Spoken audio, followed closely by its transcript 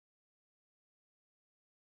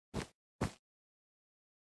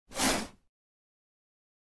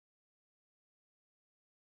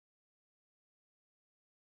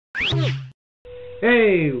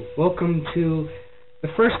Hey, welcome to the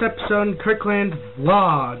first episode in Kirkland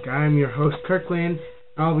Vlog. I'm your host, Kirkland,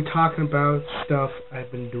 and I'll be talking about stuff I've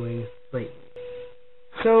been doing lately.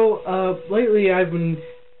 So, lately I've been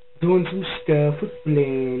doing some stuff with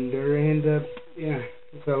Blender, and,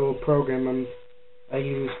 it's a little program I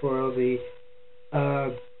use for all the,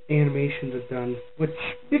 animations I've done, which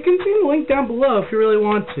you can see the link down below if you really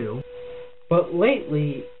want to. But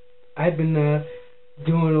lately, I've been,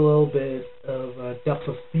 doing a little bit of depth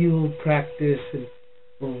of field practice and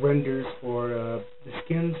renders for the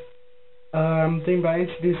skins. I'm thinking about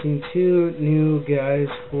introducing two new guys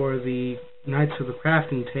for the Knights of the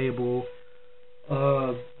Crafting Table,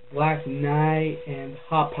 Black Knight and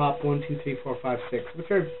Hop Hop 12345 which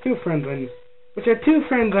are two friends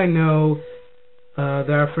I know that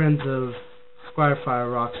are friends of Squirefire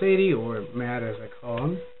Rocks 80, or Matt as I call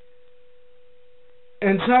him.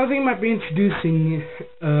 And so I think I might be introducing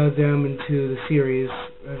them into the series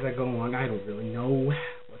as I go along. I don't really know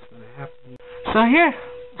what's going to happen.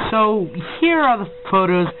 So here are the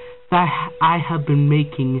photos that I have been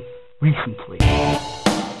making recently.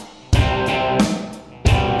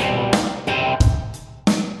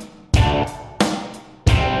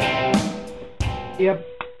 Yep,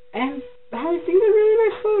 and I think they're really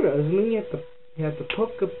nice photos. I mean, you have the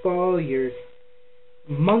Pokeball, your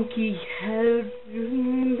monkey head,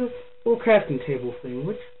 and the little crafting table thing,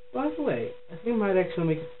 which, by the way, I think I might actually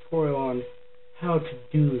make a tutorial on how to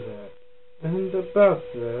do that. And about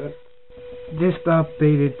that, just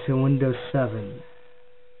updated to Windows 7.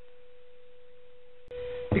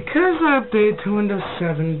 Because I updated to Windows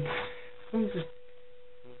 7, I'm just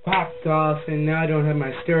whacked off, and now I don't have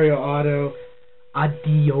my stereo audio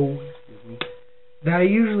that I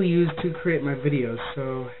usually use to create my videos,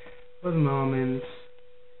 so for the moment,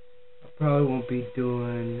 I probably won't be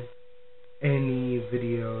doing any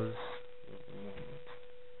videos.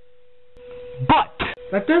 But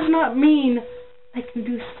that does not mean I can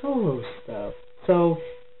do solo stuff. So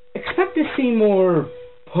expect to see more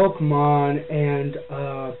Pokemon and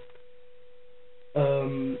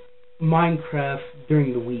Minecraft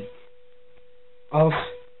during the week.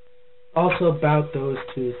 Also about those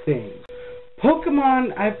two things.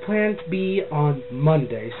 Pokemon I plan to be on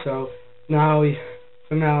Monday, so now you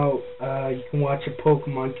can watch get your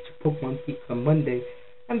Pokemon Peaks on Monday.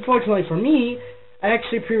 Unfortunately for me, I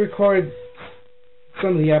actually pre-recorded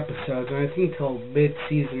some of the episodes, and I think until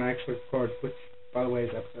mid-season I actually recorded, which, by the way,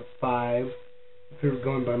 is episode 5, if we were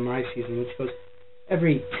going by my season, which goes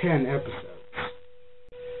every 10 episodes.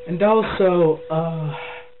 And also,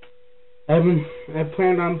 I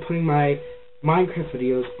planned on putting my Minecraft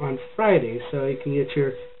videos on Friday, so you can get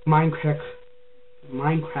your Minecraft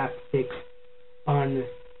fix on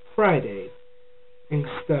Friday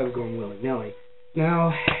instead of going willy-nilly.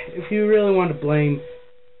 Now, if you really want to blame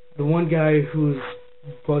the one guy who's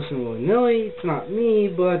posting willy-nilly, it's not me,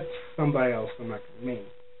 but somebody else. I'm not going to name.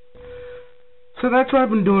 So that's what I've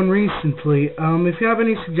been doing recently. If you have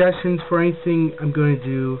any suggestions for anything I'm going to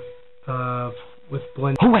do with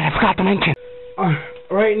Blender. Oh wait, I forgot to mention.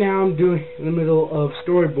 Right now I'm in the middle of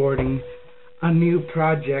storyboarding a new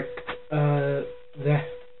project. That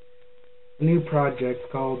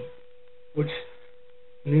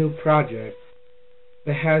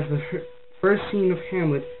has the first scene of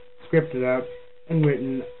Hamlet scripted out and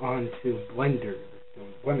written onto Blender.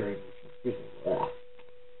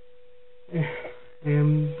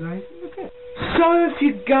 And I think okay. So if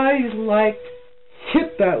you guys liked,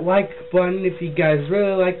 hit that like button. If you guys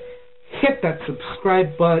really like, hit that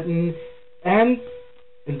subscribe button. And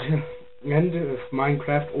if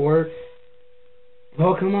Minecraft or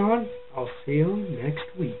Pokemon, I'll see you next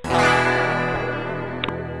week.